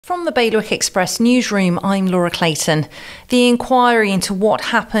From the Bailiwick Express newsroom, I'm Laura Clayton. The inquiry into what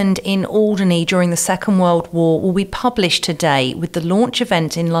happened in Alderney during the Second World War will be published today, with the launch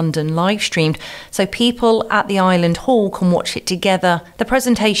event in London live-streamed, so people at the Island Hall can watch it together. The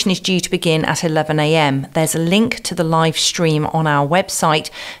presentation is due to begin at 11 a.m. There's a link to the live stream on our website.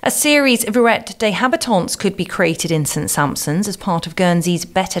 A series of Irette des Habitants could be created in St Sampson's as part of Guernsey's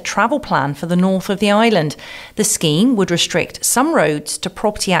Better Travel Plan for the north of the island. The scheme would restrict some roads to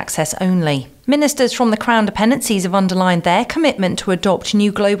property access only. Ministers from the Crown dependencies have underlined their commitment to adopt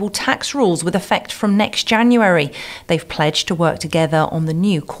new global tax rules with effect from next January. They've pledged to work together on the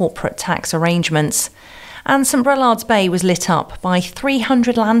new corporate tax arrangements. And St Brelard's Bay was lit up by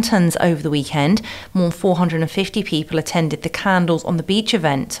 300 lanterns over the weekend. More than 450 people attended the Candles on the Beach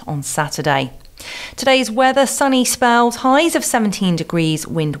event on Saturday. Today's weather: sunny spells, highs of 17 degrees,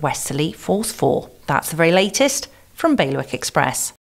 wind westerly, force 4. That's the very latest from Bailiwick Express.